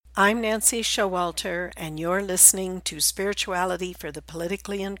I'm Nancy Showalter, and you're listening to Spirituality for the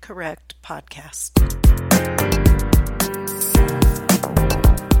Politically Incorrect podcast.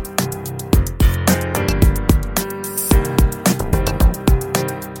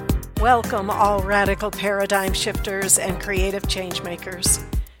 Welcome, all radical paradigm shifters and creative change makers.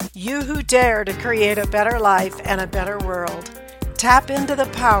 You who dare to create a better life and a better world. Tap into the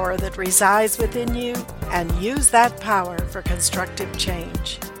power that resides within you and use that power for constructive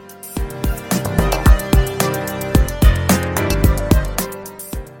change.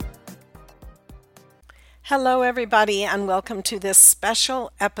 Hello, everybody, and welcome to this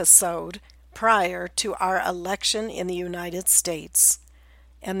special episode prior to our election in the United States.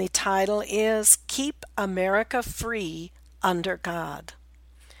 And the title is Keep America Free Under God.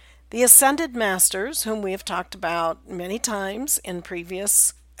 The Ascended Masters, whom we have talked about many times in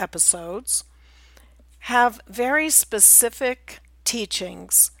previous episodes, have very specific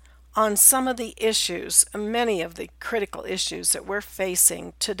teachings on some of the issues, many of the critical issues that we're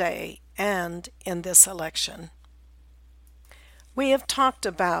facing today and in this election. We have talked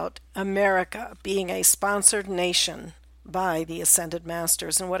about America being a sponsored nation by the Ascended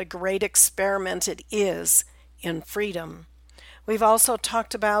Masters and what a great experiment it is in freedom. We've also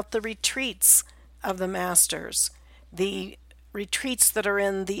talked about the retreats of the Masters, the retreats that are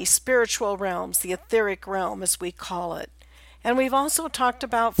in the spiritual realms, the etheric realm as we call it. And we've also talked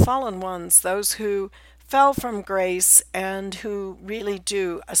about fallen ones, those who fell from grace and who really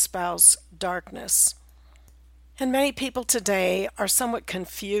do espouse darkness. And many people today are somewhat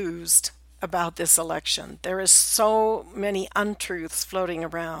confused about this election. There is so many untruths floating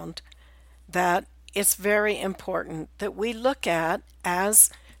around that it's very important that we look at as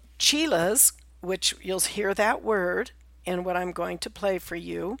chelas, which you'll hear that word in what I'm going to play for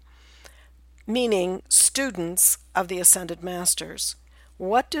you, meaning students of the Ascended Masters.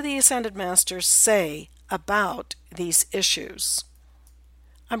 What do the Ascended Masters say about these issues?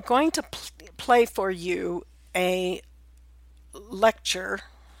 I'm going to play for you a lecture.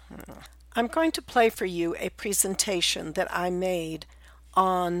 I'm going to play for you a presentation that I made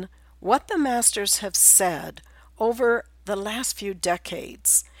on what the Masters have said over the last few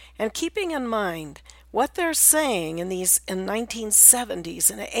decades, and keeping in mind what they're saying in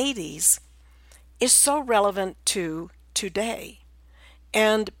 1970s and 80s is so relevant to today.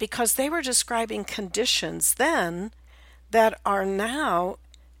 And because they were describing conditions then that are now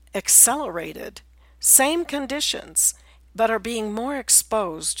accelerated, same conditions, but are being more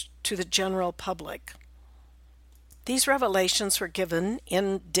exposed to the general public. These revelations were given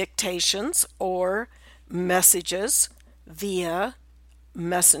in dictations or messages via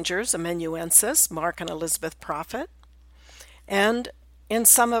messengers, amanuensis, Mark and Elizabeth Prophet, and in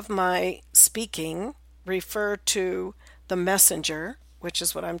some of my speaking refer to the messenger, which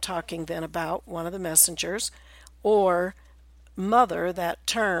is what I'm talking then about, one of the messengers, or mother, that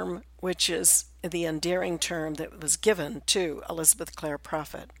term, which is the endearing term that was given to Elizabeth Clare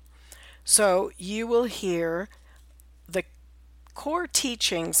Prophet. So you will hear the core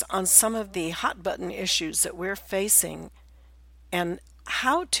teachings on some of the hot button issues that we're facing and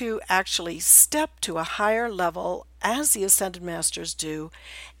how to actually step to a higher level as the Ascended Masters do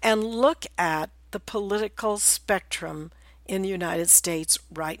and look at the political spectrum in the United States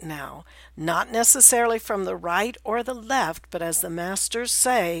right now. Not necessarily from the right or the left, but as the Masters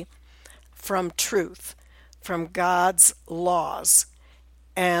say, from truth, from God's laws.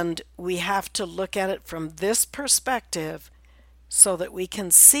 And we have to look at it from this perspective so that we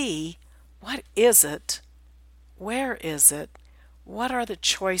can see what is it, where is it, what are the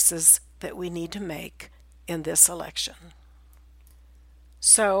choices that we need to make in this election.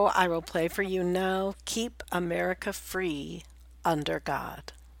 So I will play for you now, Keep America Free Under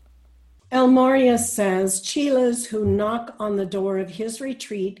God. El Morya says chelas who knock on the door of his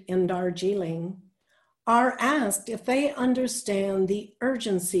retreat in Darjeeling are asked if they understand the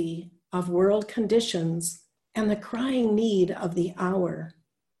urgency of world conditions and the crying need of the hour.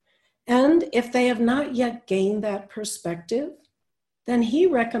 And if they have not yet gained that perspective, then he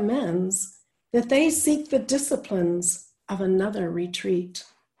recommends that they seek the disciplines of another retreat.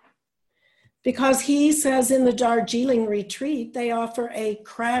 Because he says in the Darjeeling retreat, they offer a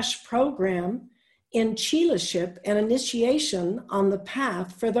crash program in chelaship and initiation on the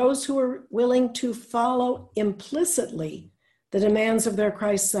path for those who are willing to follow implicitly the demands of their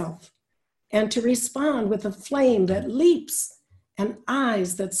Christ self and to respond with a flame that leaps and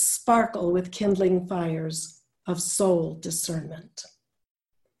eyes that sparkle with kindling fires of soul discernment.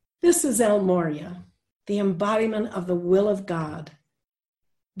 This is El Morya, the embodiment of the will of God,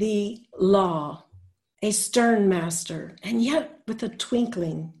 the law, a stern master, and yet with a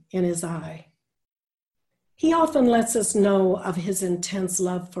twinkling in his eye. He often lets us know of his intense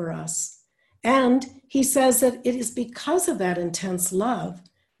love for us. And he says that it is because of that intense love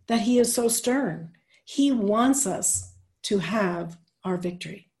that he is so stern. He wants us to have our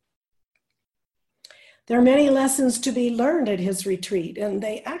victory. There are many lessons to be learned at his retreat, and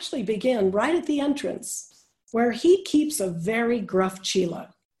they actually begin right at the entrance, where he keeps a very gruff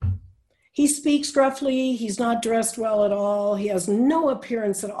chela. He speaks gruffly, he's not dressed well at all, he has no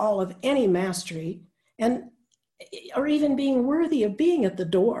appearance at all of any mastery, or even being worthy of being at the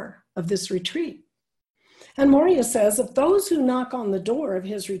door of this retreat. And Morya says, if those who knock on the door of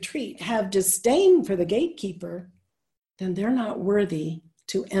his retreat have disdain for the gatekeeper, then they're not worthy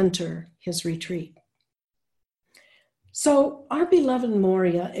to enter his retreat. So our beloved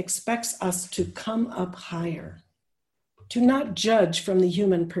Morya expects us to come up higher, to not judge from the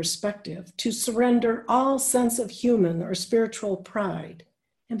human perspective, to surrender all sense of human or spiritual pride,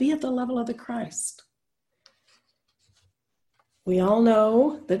 and be at the level of the Christ. We all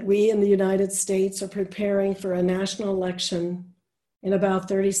know that we in the United States are preparing for a national election in about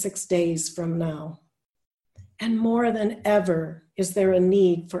 36 days from now. And more than ever is there a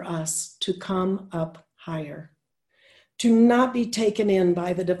need for us to come up higher, to not be taken in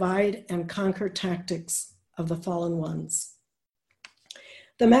by the divide and conquer tactics of the fallen ones.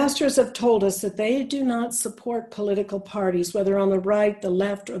 The masters have told us that they do not support political parties, whether on the right, the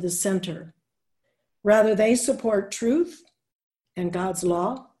left, or the center. Rather, they support truth and God's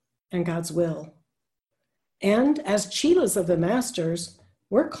law and God's will. And as chelas of the masters,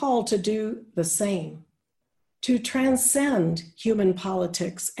 we're called to do the same, to transcend human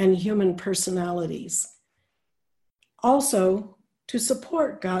politics and human personalities. Also, to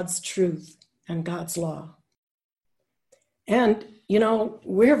support God's truth and God's law. And,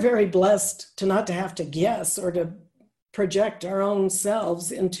 we're very blessed to not to have to guess or to project our own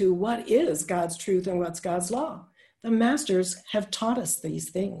selves into what is God's truth and what's God's law. The masters have taught us these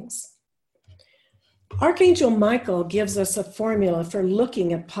things. Archangel Michael gives us a formula for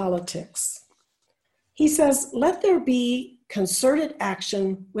looking at politics. He says, let there be concerted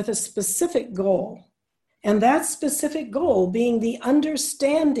action with a specific goal, and that specific goal being the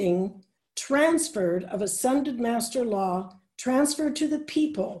understanding transferred of ascended master law, transferred to the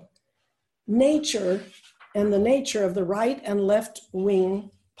people, nature, and the nature of the right and left wing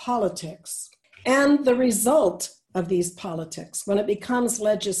politics, and the result of these politics when it becomes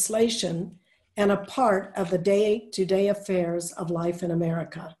legislation and a part of the day-to-day affairs of life in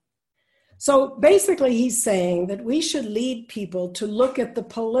America. So basically he's saying that we should lead people to look at the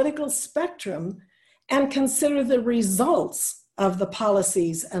political spectrum and consider the results of the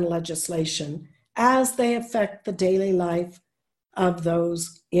policies and legislation as they affect the daily life of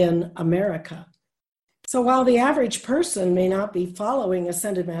those in America. So while the average person may not be following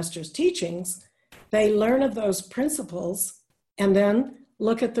Ascended Master's teachings, they learn of those principles and then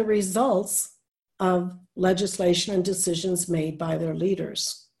look at the results of legislation and decisions made by their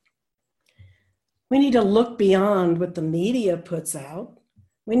leaders. We need to look beyond what the media puts out.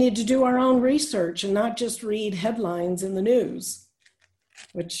 We need to do our own research and not just read headlines in the news,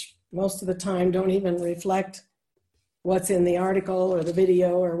 which most of the time don't even reflect what's in the article or the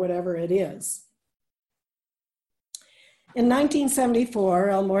video or whatever it is. In 1974,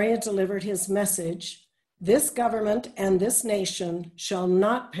 El Morya delivered his message, "This government and this nation shall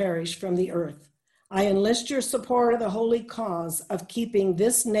not perish from the earth. I enlist your support of the holy cause of keeping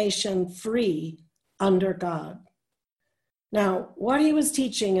this nation free under God." Now, what he was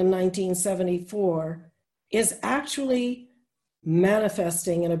teaching in 1974 is actually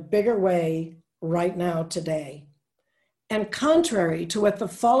manifesting in a bigger way right now today. And contrary to what the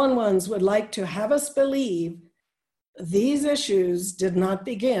fallen ones would like to have us believe, these issues did not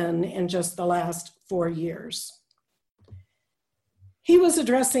begin in just the last 4 years. He was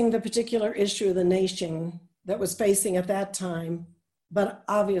addressing the particular issue of the nation that was facing at that time, but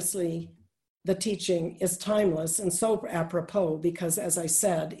obviously the teaching is timeless and so apropos because, as I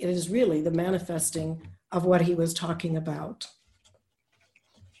said, it is really the manifesting of what he was talking about.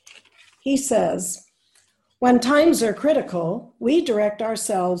 He says, "When times are critical, we direct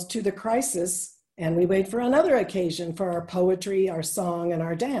ourselves to the crisis and we wait for another occasion for our poetry, our song, and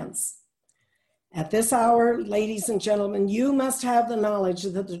our dance. At this hour, ladies and gentlemen, you must have the knowledge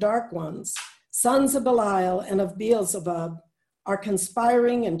that the dark ones, sons of Belial and of Beelzebub, are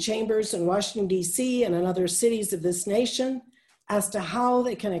conspiring in chambers in Washington, D.C. and in other cities of this nation as to how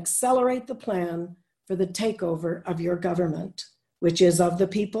they can accelerate the plan for the takeover of your government, which is of the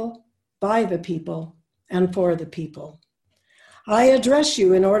people, by the people, and for the people. I address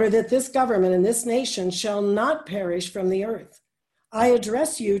you in order that this government and this nation shall not perish from the earth. I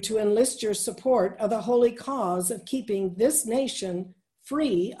address you to enlist your support of the holy cause of keeping this nation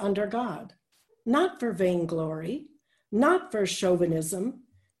free under God, not for vainglory, not for chauvinism,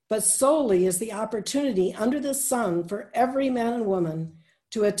 but solely as the opportunity under the sun for every man and woman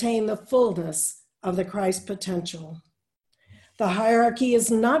to attain the fullness of the Christ potential. The hierarchy is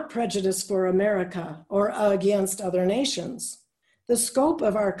not prejudice for America or against other nations. The scope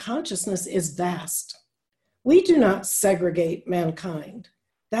of our consciousness is vast. We do not segregate mankind.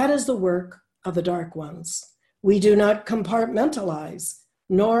 That is the work of the dark ones. We do not compartmentalize,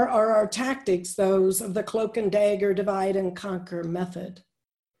 nor are our tactics those of the cloak and dagger, divide and conquer method.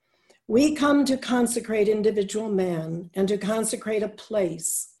 We come to consecrate individual man and to consecrate a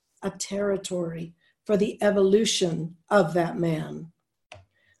place, a territory for the evolution of that man.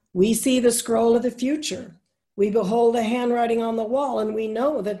 We see the scroll of the future. We behold the handwriting on the wall, and we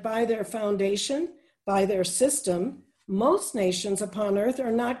know that by their foundation, by their system, most nations upon earth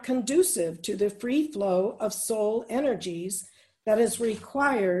are not conducive to the free flow of soul energies that is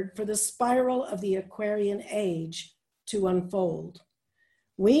required for the spiral of the Aquarian age to unfold.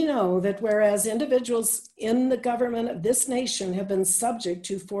 We know that whereas individuals in the government of this nation have been subject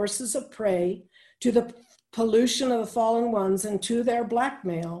to forces of prey, to the pollution of the fallen ones, and to their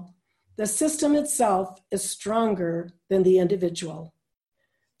blackmail, the system itself is stronger than the individual.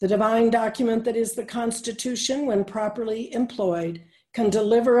 The divine document that is the Constitution, when properly employed, can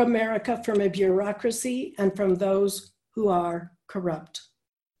deliver America from a bureaucracy and from those who are corrupt.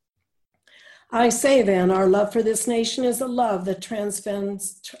 I say then, our love for this nation is a love that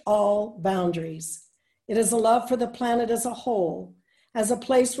transcends all boundaries. It is a love for the planet as a whole, as a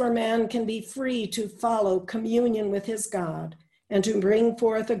place where man can be free to follow communion with his God and to bring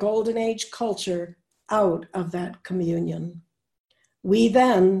forth a golden age culture out of that communion. We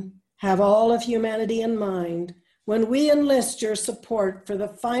then have all of humanity in mind when we enlist your support for the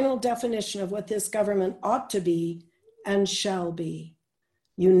final definition of what this government ought to be and shall be.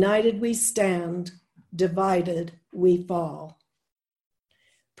 United we stand, divided we fall.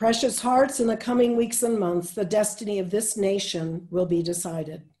 Precious hearts, in the coming weeks and months, the destiny of this nation will be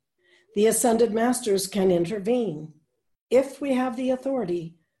decided. The ascended masters can intervene if we have the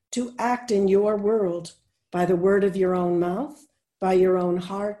authority to act in your world by the word of your own mouth, by your own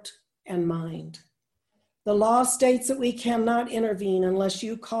heart and mind. The law states that we cannot intervene unless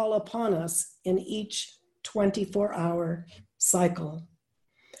you call upon us in each 24-hour cycle.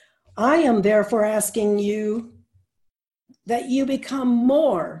 I am therefore asking you that you become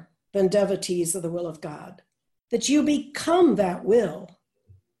more than devotees of the will of God, that you become that will.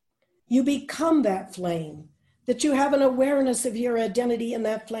 You become that flame, that you have an awareness of your identity in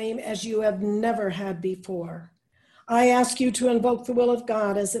that flame as you have never had before. I ask you to invoke the will of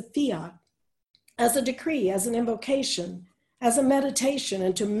God as a fiat, as a decree, as an invocation, as a meditation,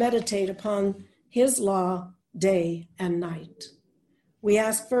 and to meditate upon his law day and night. We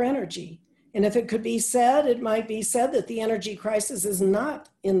ask for energy. And if it could be said, it might be said that the energy crisis is not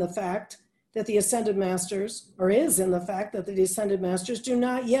in the fact that the ascended masters, or is in the fact that the ascended masters do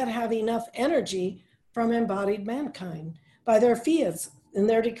not yet have enough energy from embodied mankind by their fiats and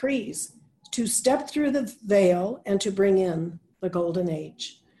their decrees to step through the veil and to bring in the golden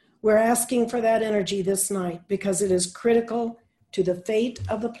age. We're asking for that energy this night because it is critical to the fate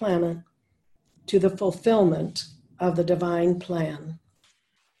of the planet, to the fulfillment of the divine plan.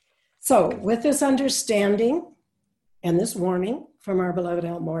 So with this understanding and this warning from our beloved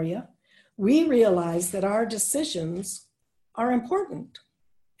El Morya, we realize that our decisions are important.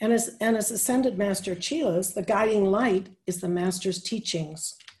 And as Ascended Master Chilas, the guiding light is the Master's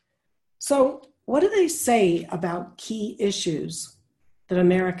teachings. So what do they say about key issues that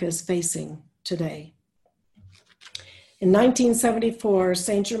America is facing today? In 1974,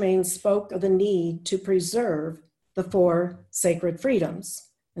 Saint Germain spoke of the need to preserve the 4 sacred freedoms.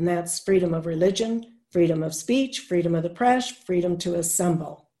 And that's freedom of religion, freedom of speech, freedom of the press, freedom to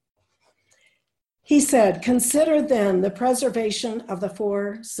assemble. He said, consider then the preservation of the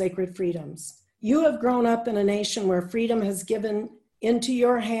 4 sacred freedoms. You have grown up in a nation where freedom has given into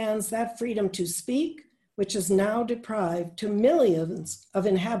your hands that freedom to speak, which is now deprived to millions of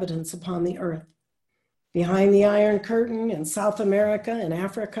inhabitants upon the earth. Behind the Iron Curtain in South America and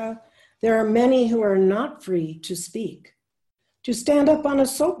Africa, there are many who are not free to speak. To stand up on a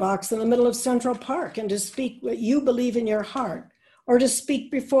soapbox in the middle of Central Park and to speak what you believe in your heart, or to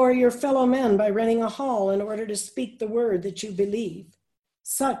speak before your fellow men by renting a hall in order to speak the word that you believe.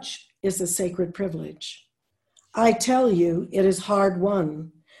 Such is a sacred privilege. I tell you, it is hard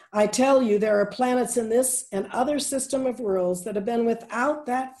won. I tell you, there are planets in this and other system of worlds that have been without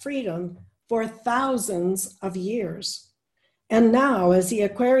that freedom for thousands of years. And now, as the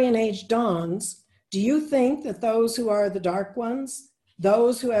Aquarian age dawns, do you think that those who are the dark ones,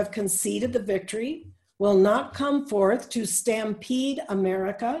 those who have conceded the victory, will not come forth to stampede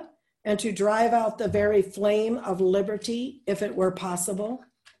America and to drive out the very flame of liberty if it were possible?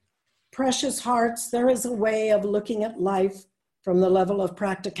 Precious hearts, there is a way of looking at life from the level of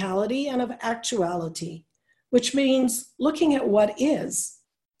practicality and of actuality, which means looking at what is,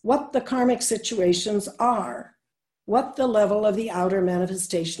 what the karmic situations are, what the level of the outer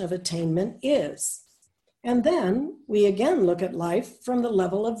manifestation of attainment is. And then we again look at life from the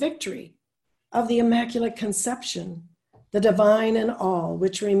level of victory, of the Immaculate Conception, the divine in all,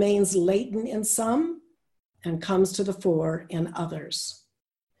 which remains latent in some and comes to the fore in others.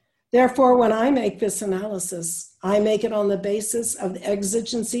 Therefore, when I make this analysis, I make it on the basis of the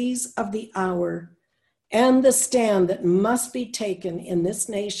exigencies of the hour and the stand that must be taken in this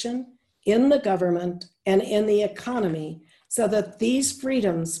nation, in the government, and in the economy, so that these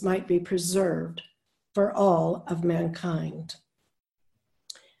freedoms might be preserved for all of mankind.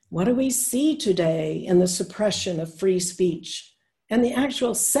 What do we see today in the suppression of free speech and the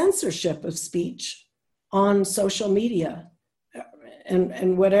actual censorship of speech on social media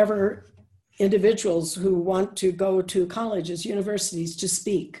and whatever individuals who want to go to colleges, universities to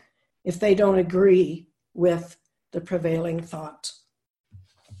speak if they don't agree with the prevailing thought?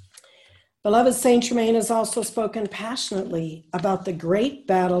 Beloved Saint Germain has also spoken passionately about the great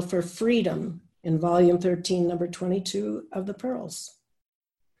battle for freedom in volume 13, number 22 of the Pearls.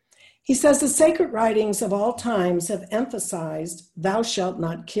 He says the sacred writings of all times have emphasized thou shalt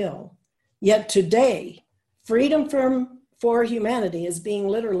not kill. Yet today, freedom for humanity is being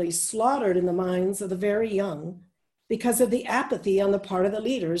literally slaughtered in the minds of the very young because of the apathy on the part of the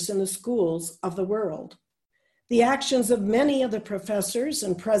leaders in the schools of the world. The actions of many of the professors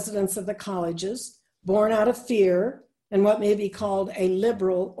and presidents of the colleges, born out of fear and what may be called a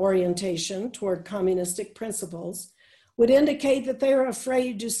liberal orientation toward communistic principles, would indicate that they are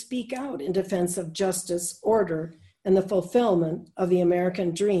afraid to speak out in defense of justice, order, and the fulfillment of the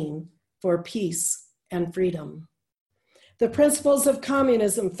American dream for peace and freedom. The principles of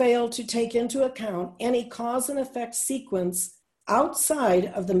communism fail to take into account any cause and effect sequence outside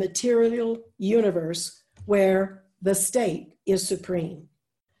of the material universe where the state is supreme.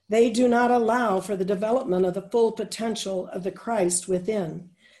 They do not allow for the development of the full potential of the Christ within,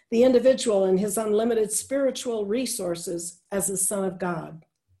 the individual and his unlimited spiritual resources as the Son of God.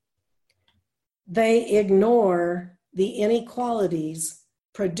 They ignore the inequalities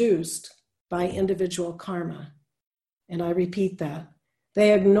produced by individual karma. And I repeat that.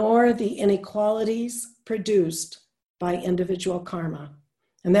 They ignore the inequalities produced by individual karma.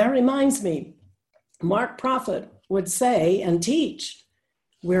 And that reminds me, Mark Prophet would say and teach,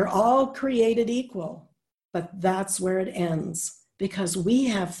 we're all created equal, but that's where it ends because we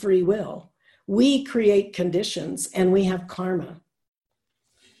have free will. We create conditions and we have karma.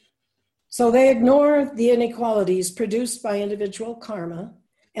 So they ignore the inequalities produced by individual karma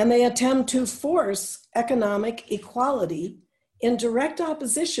and they attempt to force economic equality in direct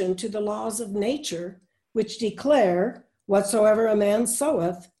opposition to the laws of nature, which declare whatsoever a man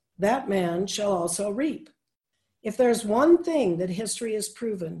soweth, that man shall also reap. If there's one thing that history has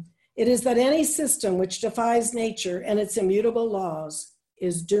proven, it is that any system which defies nature and its immutable laws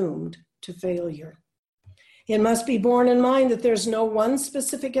is doomed to failure. It must be borne in mind that there's no one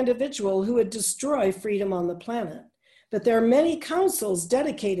specific individual who would destroy freedom on the planet, but there are many councils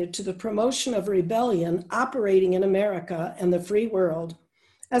dedicated to the promotion of rebellion operating in America and the free world,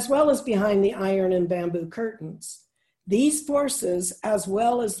 as well as behind the iron and bamboo curtains. These forces, as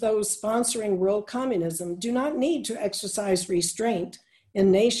well as those sponsoring world communism, do not need to exercise restraint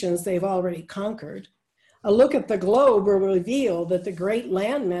in nations they've already conquered. A look at the globe will reveal that the great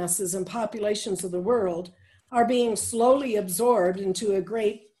land masses and populations of the world are being slowly absorbed into a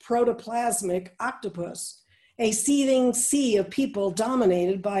great protoplasmic octopus, a seething sea of people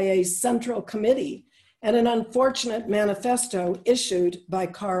dominated by a central committee and an unfortunate manifesto issued by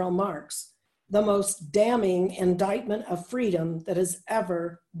Karl Marx, the most damning indictment of freedom that has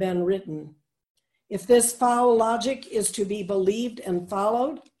ever been written. If this foul logic is to be believed and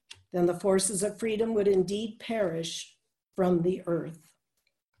followed, then the forces of freedom would indeed perish from the earth.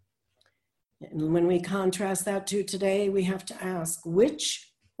 And when we contrast that to today, we have to ask,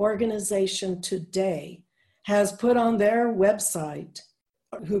 which organization today has put on their website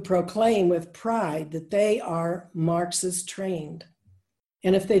who proclaim with pride that they are Marxist trained?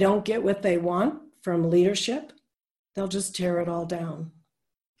 And if they don't get what they want from leadership, they'll just tear it all down.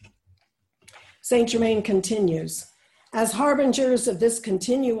 Saint Germain continues, As harbingers of this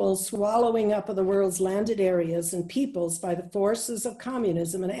continual swallowing up of the world's landed areas and peoples by the forces of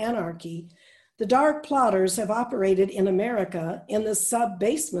communism and anarchy, the dark plotters have operated in America in the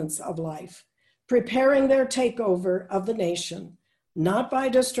sub-basements of life, preparing their takeover of the nation, not by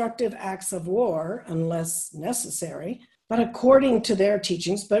destructive acts of war, unless necessary, but according to their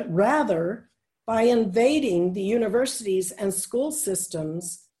teachings, but rather by invading the universities and school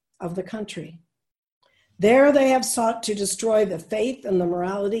systems of the country. There they have sought to destroy the faith and the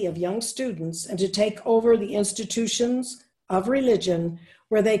morality of young students and to take over the institutions of religion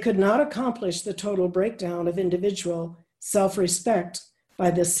where they could not accomplish the total breakdown of individual self-respect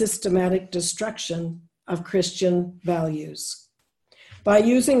by the systematic destruction of Christian values. By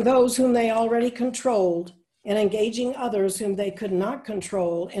using those whom they already controlled and engaging others whom they could not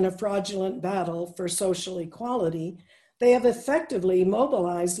control in a fraudulent battle for social equality, they have effectively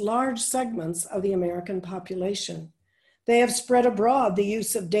mobilized large segments of the American population. They have spread abroad the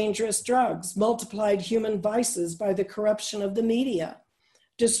use of dangerous drugs, multiplied human vices by the corruption of the media,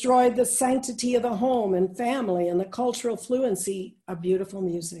 destroyed the sanctity of the home and family and the cultural fluency of beautiful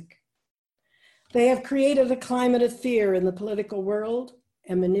music. They have created a climate of fear in the political world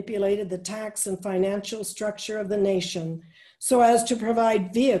and manipulated the tax and financial structure of the nation so as to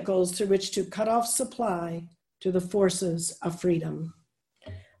provide vehicles through which to cut off supply to the forces of freedom.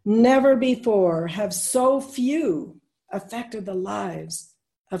 Never before have so few affected the lives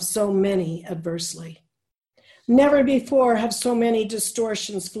of so many adversely. Never before have so many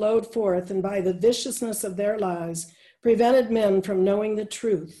distortions flowed forth and by the viciousness of their lives prevented men from knowing the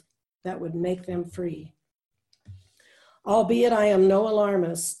truth that would make them free. Albeit I am no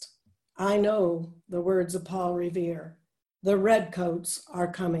alarmist, I know the words of Paul Revere, the redcoats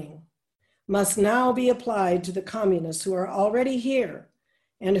are coming, must now be applied to the communists who are already here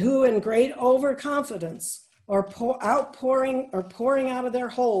and who in great overconfidence are pouring out of their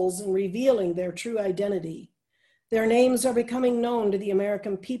holes and revealing their true identity. Their names are becoming known to the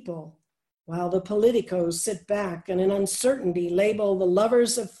American people, while the politicos sit back and in uncertainty label the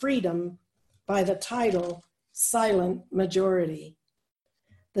lovers of freedom by the title silent majority.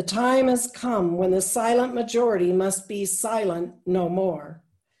 The time has come when the silent majority must be silent no more.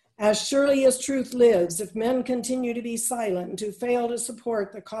 As surely as truth lives, if men continue to be silent and to fail to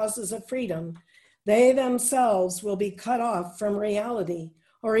support the causes of freedom, they themselves will be cut off from reality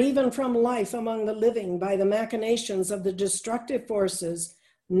or even from life among the living by the machinations of the destructive forces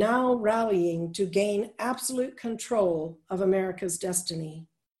now rallying to gain absolute control of America's destiny.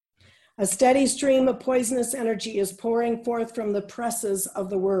 A steady stream of poisonous energy is pouring forth from the presses of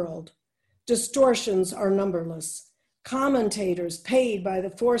the world. Distortions are numberless. Commentators paid by the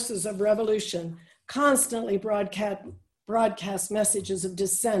forces of revolution constantly broadcast messages of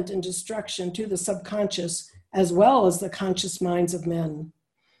dissent and destruction to the subconscious as well as the conscious minds of men.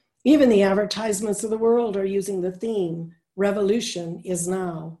 Even the advertisements of the world are using the theme, revolution is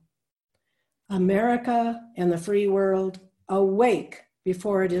now. America and the free world, awake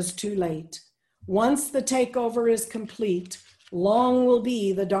before it is too late. Once the takeover is complete, long will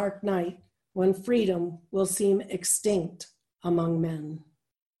be the dark night when freedom will seem extinct among men.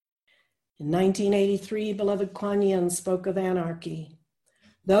 In 1983, beloved Kuan Yin spoke of anarchy.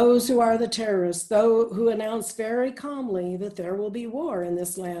 Those who are the terrorists, those who announce very calmly that there will be war in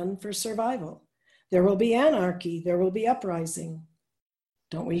this land for survival. There will be anarchy, there will be uprising.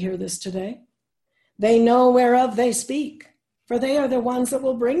 Don't we hear this today? They know whereof they speak, for they are the ones that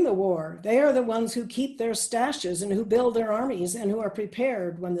will bring the war. They are the ones who keep their stashes and who build their armies and who are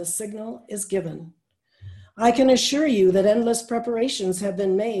prepared when the signal is given. I can assure you that endless preparations have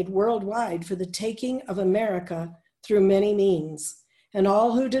been made worldwide for the taking of America through many means, and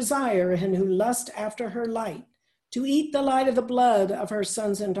all who desire and who lust after her light, to eat the light of the blood of her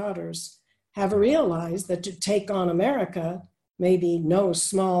sons and daughters, have realized that to take on America may be no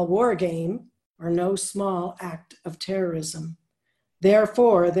small war game or no small act of terrorism.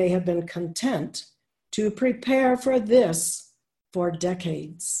 Therefore, they have been content to prepare for this for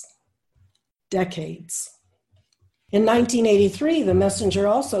decades. Decades. In 1983, the messenger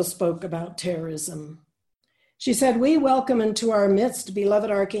also spoke about terrorism. She said, "We welcome into our midst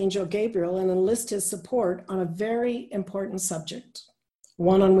beloved Archangel Gabriel and enlist his support on a very important subject,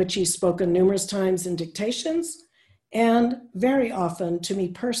 one on which he's spoken numerous times in dictations and very often to me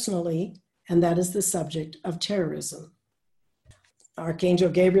personally, and that is the subject of terrorism." Archangel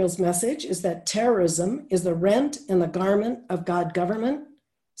Gabriel's message is that terrorism is the rent in the garment of God government,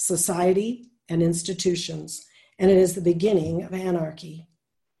 society, and institutions, and it is the beginning of anarchy.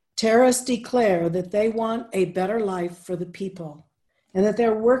 Terrorists declare that they want a better life for the people and that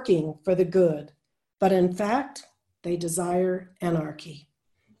they're working for the good. But in fact, They desire anarchy.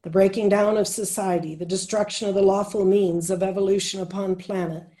 The breaking down of society, the destruction of the lawful means of evolution upon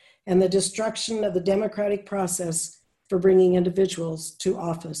planet, and the destruction of the democratic process for bringing individuals to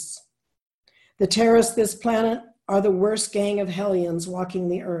office. The terrorists of this planet are the worst gang of hellions walking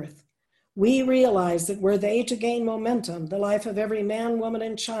the earth. We realize that were they to gain momentum, the life of every man, woman,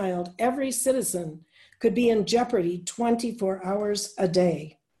 and child, every citizen, could be in jeopardy 24 hours a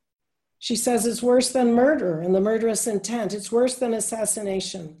day. She says it's worse than murder and the murderous intent. It's worse than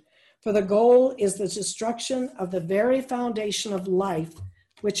assassination, for the goal is the destruction of the very foundation of life,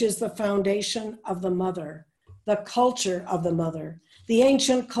 which is the foundation of the mother, the culture of the mother, the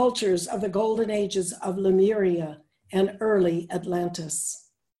ancient cultures of the golden ages of Lemuria and early Atlantis.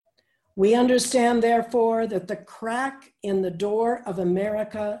 We understand, therefore, that the crack in the door of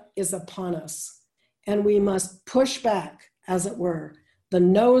America is upon us, and we must push back, as it were, the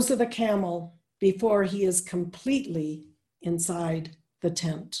nose of the camel before he is completely inside the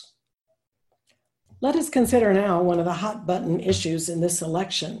tent. Let us consider now one of the hot button issues in this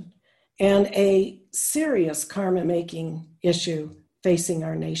election and a serious karma-making issue facing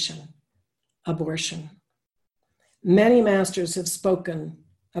our nation: abortion. Many masters have spoken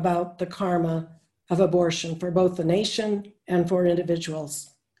about the karma of abortion for both the nation and for individuals.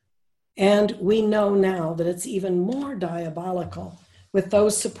 And we know now that it's even more diabolical with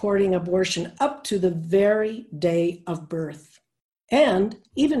those supporting abortion up to the very day of birth, and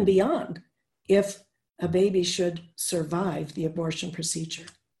even beyond, if a baby should survive the abortion procedure.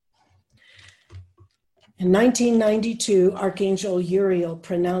 In 1992, Archangel Uriel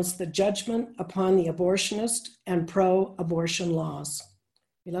pronounced the judgment upon the abortionist and pro-abortion laws.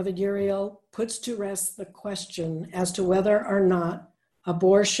 Beloved, Uriel puts to rest the question as to whether or not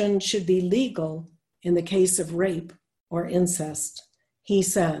abortion should be legal in the case of rape or incest. He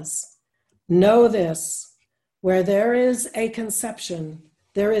says, "Know this, where there is a conception,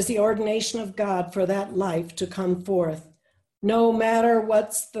 there is the ordination of God for that life to come forth, no matter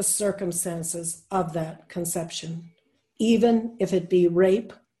what's the circumstances of that conception, even if it be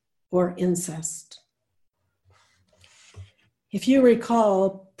rape or incest." If you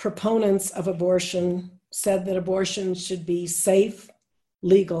recall, proponents of abortion said that abortion should be safe,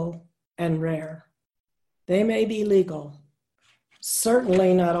 legal, and rare. They may be legal,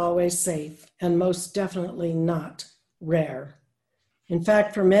 certainly not always safe, and most definitely not rare. In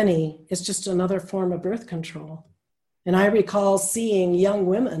fact, for many, it's just another form of birth control. And I recall seeing young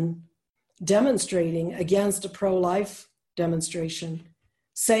women demonstrating against a pro-life demonstration,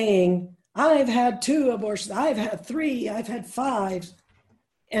 saying, "I've had 2 abortions, I've had 3, I've had 5,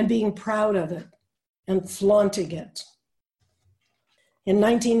 and being proud of it and flaunting it. In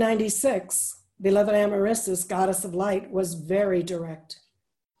 1996, beloved Amarystis, goddess of light, was very direct.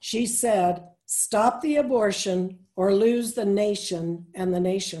 She said, "Stop the abortion or lose the nation and the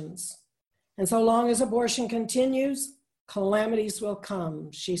nations. And so long as abortion continues, calamities will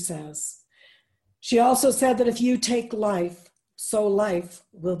come," she says. She also said that if you take life, so life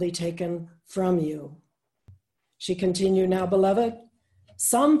will be taken from you. She continued, "Now, beloved,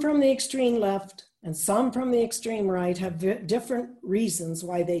 some from the extreme left and some from the extreme right have different reasons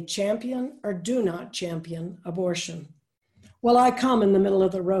why they champion or do not champion abortion. Well, I come in the middle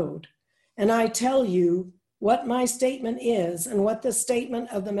of the road, and I tell you what my statement is and what the statement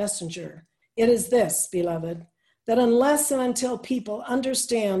of the messenger. It is this, beloved, that unless and until people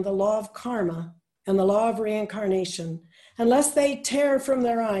understand the law of karma and the law of reincarnation, unless they tear from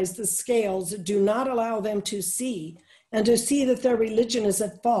their eyes the scales that do not allow them to see, and to see that their religion is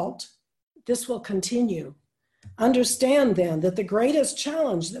at fault, this will continue. Understand then that the greatest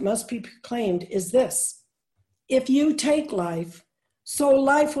challenge that must be proclaimed is this: if you take life, so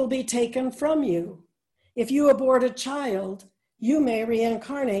life will be taken from you. If you abort a child, you may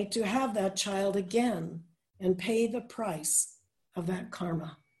reincarnate to have that child again and pay the price of that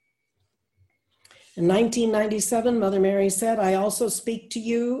karma." In 1997, Mother Mary said, "I also speak to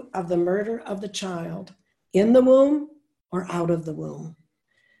you of the murder of the child, in the womb or out of the womb."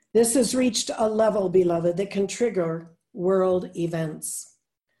 This has reached a level, beloved, that can trigger world events.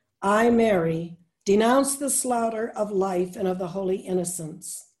 I, Mary, denounce the slaughter of life and of the holy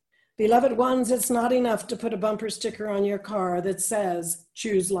innocents. Beloved ones, it's not enough to put a bumper sticker on your car that says,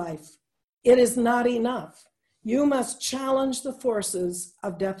 "Choose life." It is not enough. You must challenge the forces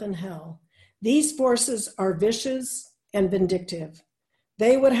of death and hell. These forces are vicious and vindictive.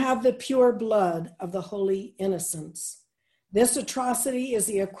 They would have the pure blood of the holy innocents. This atrocity is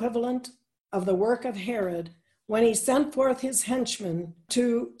the equivalent of the work of Herod when he sent forth his henchmen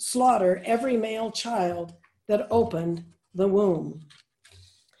to slaughter every male child that opened the womb.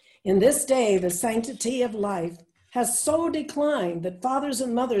 In this day, the sanctity of life has so declined that fathers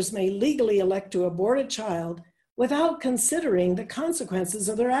and mothers may legally elect to abort a child without considering the consequences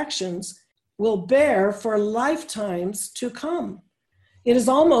of their actions will bear for lifetimes to come. It is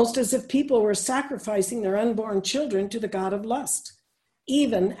almost as if people were sacrificing their unborn children to the god of lust,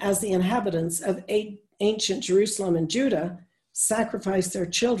 even as the inhabitants of ancient Jerusalem and Judah sacrificed their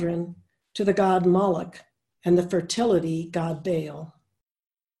children to the god Moloch and the fertility god Baal.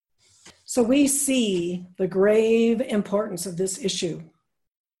 So we see the grave importance of this issue.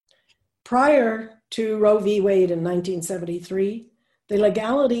 Prior to Roe v. Wade in 1973, the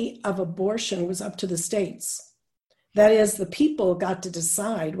legality of abortion was up to the states. That is, the people got to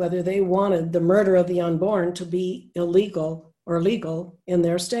decide whether they wanted the murder of the unborn to be illegal or legal in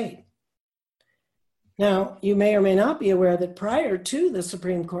their state. Now, you may or may not be aware that prior to the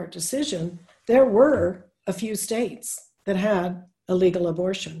Supreme Court decision, there were a few states that had illegal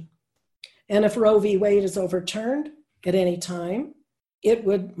abortion. And if Roe v. Wade is overturned at any time, it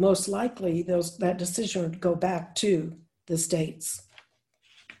would most likely, that decision would go back to the states.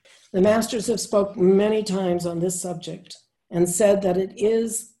 The masters have spoken many times on this subject and said that it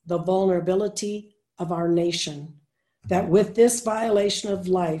is the vulnerability of our nation, that with this violation of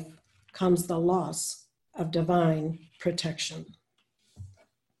life comes the loss of divine protection.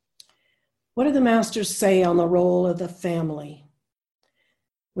 What do the masters say on the role of the family,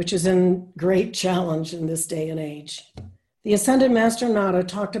 which is in great challenge in this day and age? The Ascended Master Nada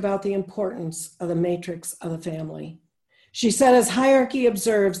talked about the importance of the matrix of the family. She said, as hierarchy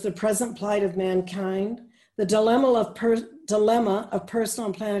observes the present plight of mankind, the dilemma of personal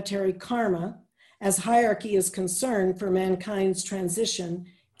and planetary karma, as hierarchy is concerned for mankind's transition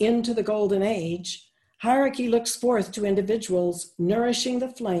into the golden age, hierarchy looks forth to individuals nourishing the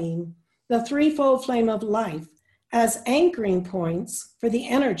flame, the threefold flame of life, as anchoring points for the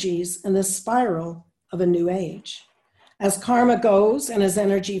energies in the spiral of a new age. As karma goes and as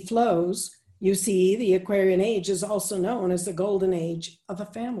energy flows, you see, the Aquarian age is also known as the golden age of a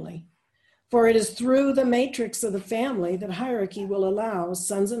family. For it is through the matrix of the family that hierarchy will allow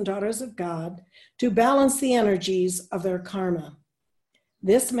sons and daughters of God to balance the energies of their karma.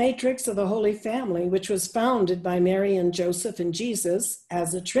 This matrix of the Holy Family, which was founded by Mary and Joseph and Jesus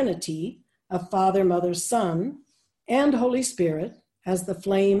as a trinity of Father, Mother, Son, and Holy Spirit as the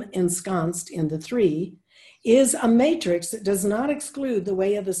flame ensconced in the three, is a matrix that does not exclude the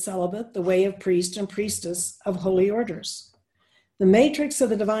way of the celibate, the way of priest and priestess of holy orders. The matrix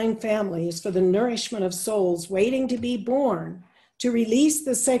of the divine family is for the nourishment of souls waiting to be born, to release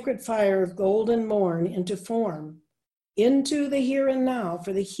the sacred fire of golden morn into form, into the here and now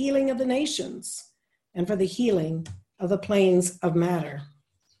for the healing of the nations and for the healing of the planes of matter.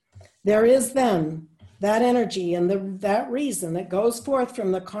 There is then that energy and that reason that goes forth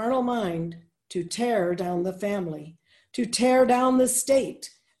from the carnal mind to tear down the family, to tear down the state,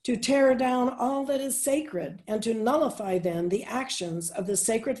 to tear down all that is sacred, and to nullify then the actions of the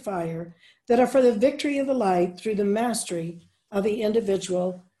sacred fire that are for the victory of the light through the mastery of the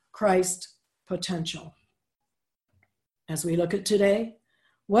individual Christ potential. As we look at today,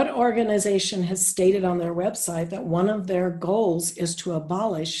 what organization has stated on their website that one of their goals is to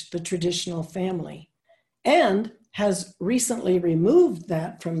abolish the traditional family and has recently removed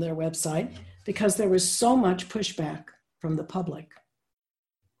that from their website because there was so much pushback from the public?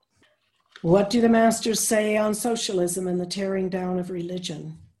 What do the masters say on socialism and the tearing down of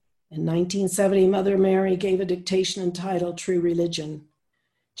religion? In 1970, Mother Mary gave a dictation entitled True Religion.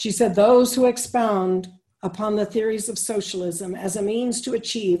 She said, those who expound upon the theories of socialism as a means to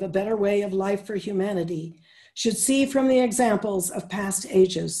achieve a better way of life for humanity should see from the examples of past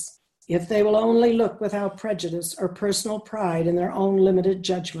ages, if they will only look without prejudice or personal pride in their own limited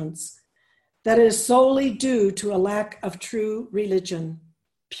judgments, that it is solely due to a lack of true religion,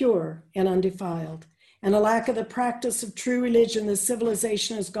 pure and undefiled, and a lack of the practice of true religion. The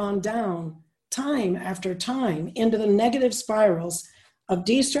civilization has gone down time after time into the negative spirals of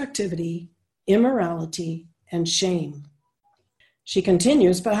destructivity, immorality, and shame. She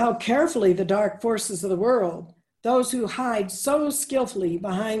continues, but how carefully the dark forces of the world, those who hide so skillfully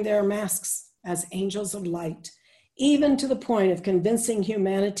behind their masks as angels of light, even to the point of convincing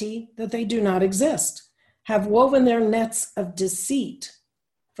humanity that they do not exist, have woven their nets of deceit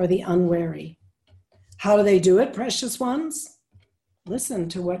for the unwary. How do they do it, precious ones? Listen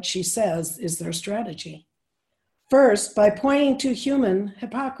to what she says is their strategy. First, by pointing to human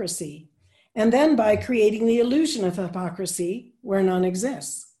hypocrisy, and then by creating the illusion of hypocrisy where none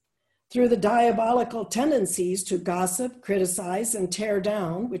exists. Through the diabolical tendencies to gossip, criticize, and tear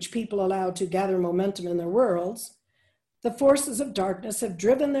down, which people allow to gather momentum in their worlds, the forces of darkness have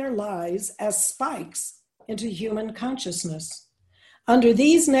driven their lies as spikes into human consciousness. Under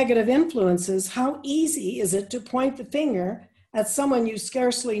these negative influences, how easy is it to point the finger at someone you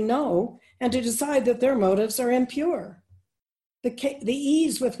scarcely know and to decide that their motives are impure? The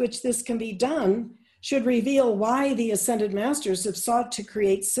ease with which this can be done should reveal why the ascended masters have sought to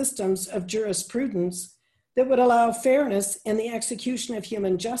create systems of jurisprudence that would allow fairness in the execution of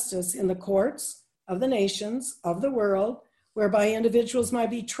human justice in the courts of the nations, of the world, whereby individuals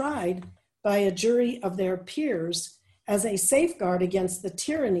might be tried by a jury of their peers as a safeguard against the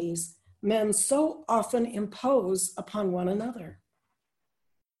tyrannies men so often impose upon one another.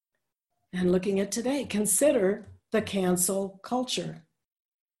 And looking at today, consider the cancel culture.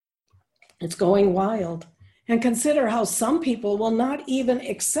 It's going wild. And consider how some people will not even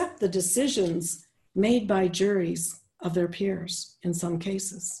accept the decisions made by juries of their peers in some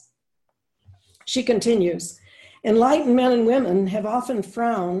cases. She continues, enlightened men and women have often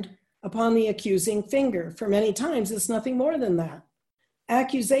frowned upon the accusing finger. For many times, it's nothing more than that.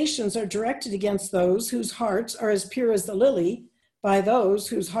 Accusations are directed against those whose hearts are as pure as the lily by those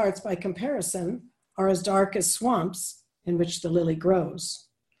whose hearts, by comparison, are as dark as swamps in which the lily grows.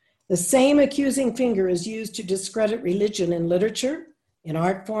 The same accusing finger is used to discredit religion in literature, in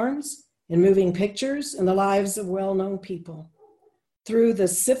art forms, in moving pictures, in the lives of well-known people. Through the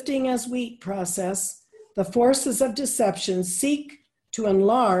sifting as wheat process, the forces of deception seek to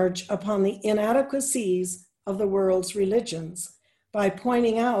enlarge upon the inadequacies of the world's religions by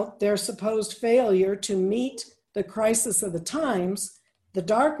pointing out their supposed failure to meet the crisis of the times. The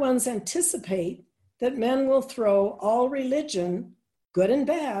dark ones anticipate that men will throw all religion, good and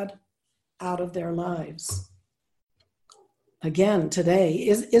bad, out of their lives. Again, today,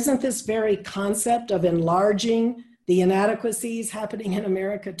 isn't this very concept of enlarging the inadequacies happening in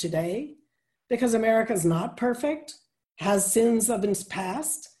America today? Because America is not perfect, has sins of its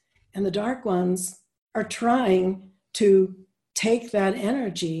past, and the dark ones are trying to take that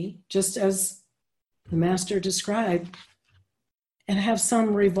energy, just as the master described, and have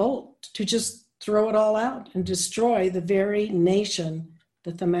some revolt to just throw it all out and destroy the very nation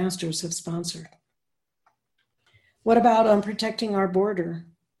that the masters have sponsored. What about on protecting our border?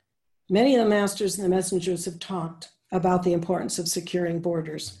 Many of the masters and the messengers have talked about the importance of securing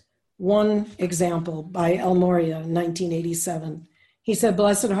borders. One example by El Moria in 1987. He said,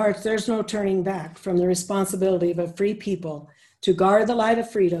 "Blessed hearts, there's no turning back from the responsibility of a free people to guard the light of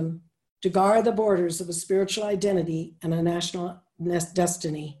freedom, to guard the borders of a spiritual identity and a national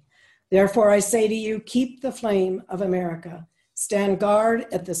destiny. Therefore, I say to you, keep the flame of America. Stand guard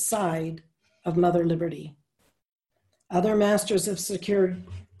at the side of Mother Liberty." Other masters have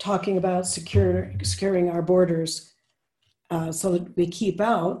talking about securing our borders so that we keep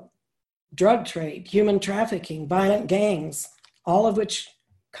out drug trade, human trafficking, violent gangs, all of which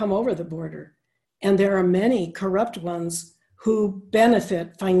come over the border. And there are many corrupt ones who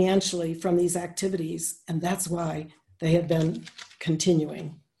benefit financially from these activities, and that's why they have been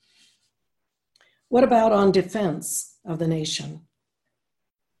continuing. What about on defense of the nation?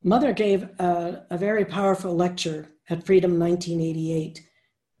 Mother gave a very powerful lecture at Freedom 1988.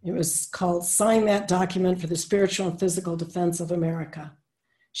 It was called Sign That Document for the Spiritual and Physical Defense of America.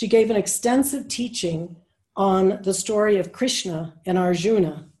 She gave an extensive teaching on the story of Krishna and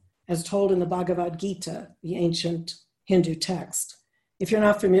Arjuna, as told in the Bhagavad Gita, the ancient Hindu text. If you're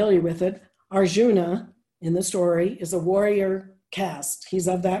not familiar with it, Arjuna in the story is a warrior caste. He's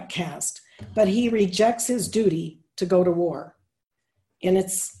of that caste, but he rejects his duty to go to war. And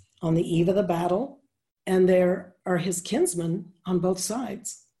it's on the eve of the battle, and there are his kinsmen on both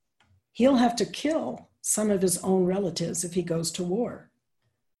sides. He'll have to kill some of his own relatives if he goes to war.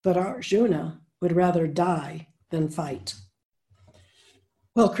 But Arjuna would rather die than fight.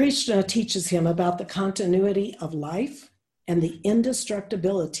 Well, Krishna teaches him about the continuity of life and the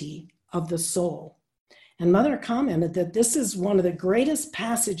indestructibility of the soul. And Mother commented that this is one of the greatest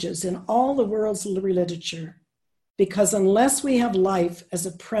passages in all the world's literature, because unless we have life as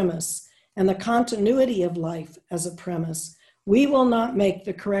a premise and the continuity of life as a premise, we will not make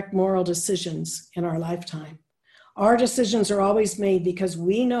the correct moral decisions in our lifetime. Our decisions are always made because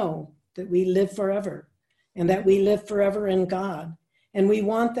we know that we live forever and that we live forever in God. And we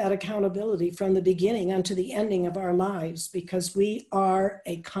want that accountability from the beginning unto the ending of our lives because we are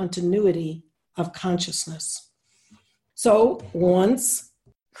a continuity of consciousness. So once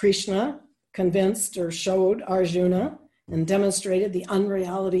Krishna convinced or showed Arjuna and demonstrated the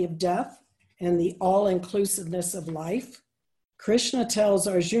unreality of death and the all-inclusiveness of life, Krishna tells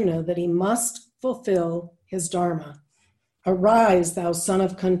Arjuna that he must fulfill his dharma. Arise, thou son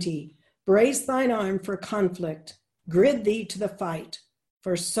of Kunti, brace thine arm for conflict, gird thee to the fight,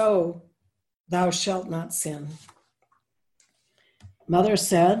 for so thou shalt not sin. Mother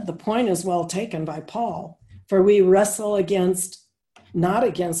said, the point is well taken by Paul, for we wrestle not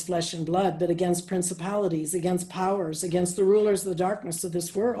against flesh and blood, but against principalities, against powers, against the rulers of the darkness of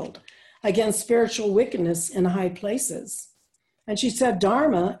this world, against spiritual wickedness in high places. And she said,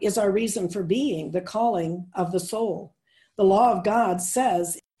 Dharma is our reason for being, the calling of the soul. The law of God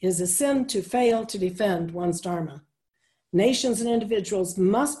says it is a sin to fail to defend one's Dharma. Nations and individuals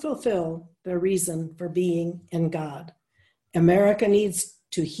must fulfill their reason for being in God. America needs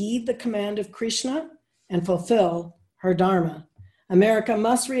to heed the command of Krishna and fulfill her Dharma. America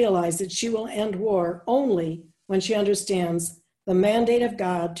must realize that she will end war only when she understands the mandate of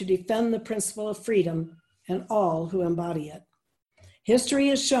God to defend the principle of freedom and all who embody it. History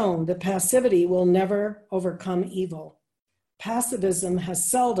has shown that passivity will never overcome evil. Passivism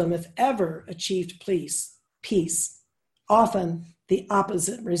has seldom, if ever, achieved peace. Often the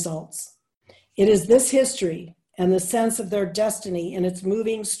opposite results. It is this history and the sense of their destiny in its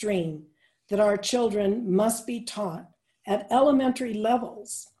moving stream that our children must be taught at elementary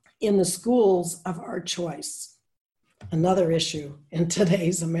levels in the schools of our choice. Another issue in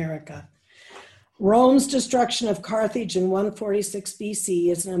today's America. Rome's destruction of Carthage in 146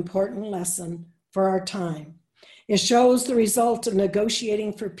 BC is an important lesson for our time. It shows the result of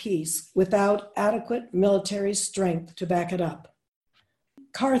negotiating for peace without adequate military strength to back it up.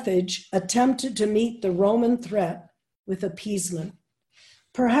 Carthage attempted to meet the Roman threat with appeasement.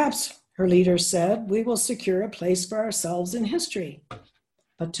 Perhaps, her leader said, we will secure a place for ourselves in history,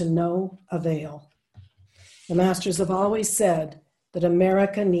 but to no avail. The masters have always said that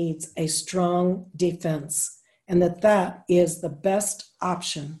America needs a strong defense and that is the best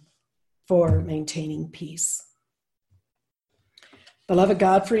option for maintaining peace. Beloved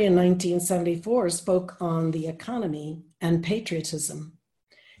Godfrey in 1974 spoke on the economy and patriotism.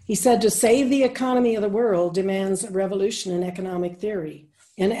 He said, to save the economy of the world demands a revolution in economic theory,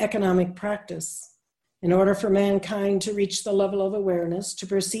 in economic practice. In order for mankind to reach the level of awareness, to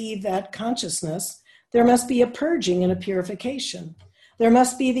perceive that consciousness, there must be a purging and a purification. There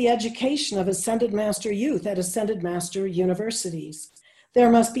must be the education of ascended master youth at ascended master universities. There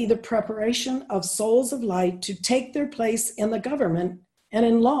must be the preparation of souls of light to take their place in the government and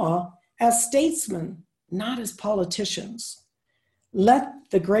in law as statesmen, not as politicians. Let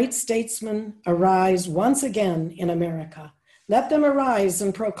the great statesmen arise once again in America. Let them arise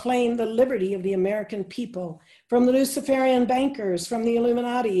and proclaim the liberty of the American people from the Luciferian bankers, from the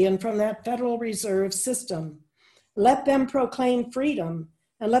Illuminati, and from that Federal Reserve System. Let them proclaim freedom,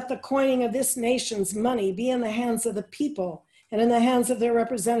 and let the coining of this nation's money be in the hands of the people and in the hands of their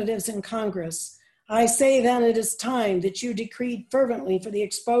representatives in Congress. I say then it is time that you decreed fervently for the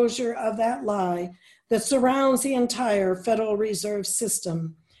exposure of that lie that surrounds the entire Federal Reserve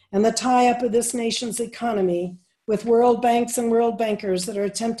System and the tie-up of this nation's economy with world banks and world bankers that are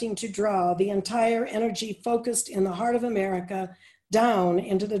attempting to draw the entire energy focused in the heart of America down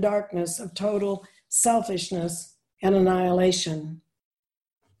into the darkness of total selfishness and annihilation.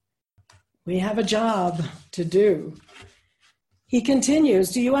 We have a job to do. He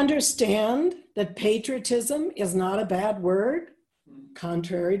continues, do you understand that patriotism is not a bad word,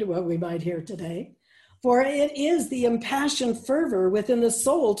 contrary to what we might hear today? For it is the impassioned fervor within the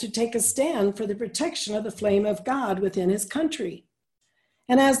soul to take a stand for the protection of the flame of God within his country.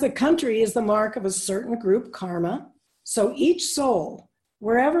 And as the country is the mark of a certain group karma, so each soul,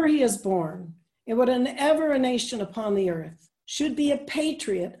 wherever he is born, in whatever a nation upon the earth, should be a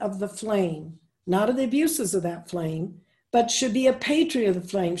patriot of the flame, not of the abuses of that flame, but should be a patriot of the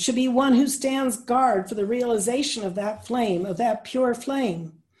flame, should be one who stands guard for the realization of that flame, of that pure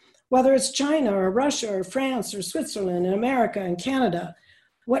flame. Whether it's China or Russia or France or Switzerland and America and Canada,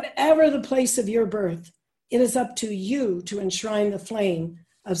 whatever the place of your birth, it is up to you to enshrine the flame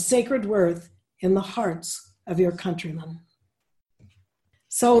of sacred worth in the hearts of your countrymen.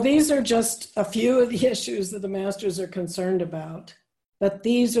 So these are just a few of the issues that the masters are concerned about, but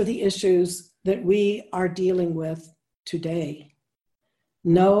these are the issues that we are dealing with today.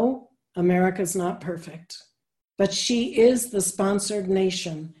 No, America's not perfect, but she is the sponsored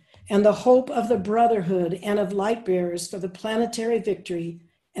nation and the hope of the brotherhood and of light bearers for the planetary victory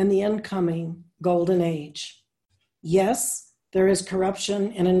and the incoming golden age. Yes, there is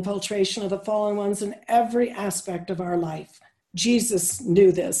corruption and infiltration of the fallen ones in every aspect of our life. Jesus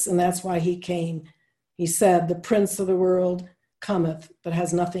knew this, and that's why he came. He said, the prince of the world cometh, but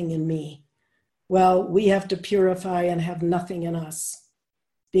has nothing in me. Well, we have to purify and have nothing in us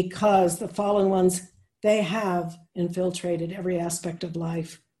because the fallen ones, they have infiltrated every aspect of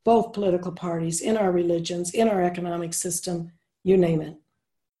life, both political parties, in our religions, in our economic system, you name it.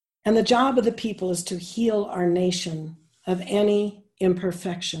 And the job of the people is to heal our nation of any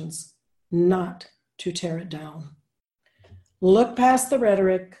imperfections, not to tear it down. Look past the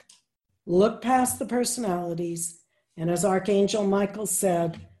rhetoric, look past the personalities, and as Archangel Michael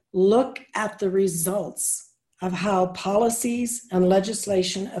said, look at the results of how policies and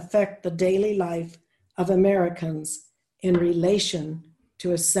legislation affect the daily life of Americans in relation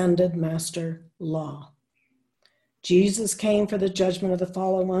to ascended master law. Jesus came for the judgment of the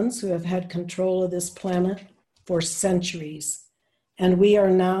fallen ones who have had control of this planet for centuries. And we are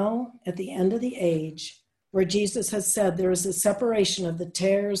now at the end of the age where Jesus has said there is a separation of the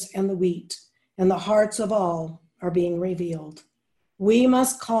tares and the wheat, and the hearts of all are being revealed. We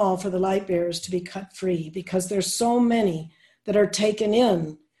must call for the light bearers to be cut free because there's so many that are taken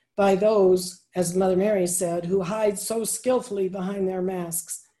in by those, as Mother Mary said, who hide so skillfully behind their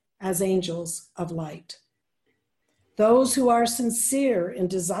masks as angels of light. Those who are sincere in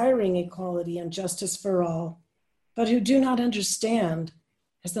desiring equality and justice for all, but who do not understand,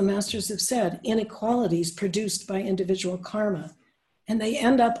 as the masters have said, inequalities produced by individual karma. And they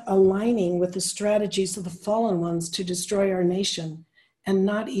end up aligning with the strategies of the fallen ones to destroy our nation and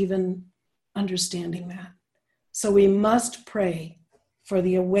not even understanding that. So we must pray for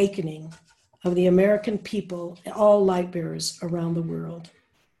the awakening of the American people, all light bearers around the world.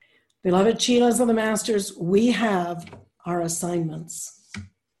 Beloved Chelas of the Masters, we have our assignments.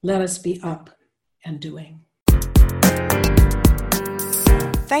 Let us be up and doing.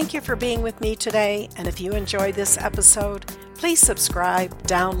 Thank you for being with me today, and if you enjoyed this episode, please subscribe,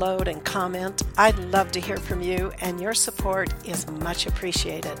 download, and comment. I'd love to hear from you, and your support is much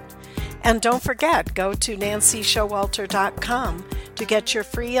appreciated. And don't forget, go to nancyshowalter.com to get your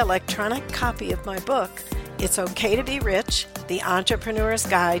free electronic copy of my book, It's Okay to Be Rich, The Entrepreneur's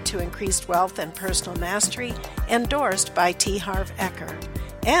Guide to Increased Wealth and Personal Mastery, endorsed by T. Harv Eker.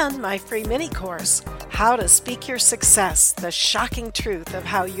 And my free mini course, How to Speak Your Success, the shocking truth of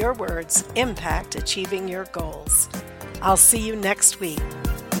how your words impact achieving your goals. I'll see you next week.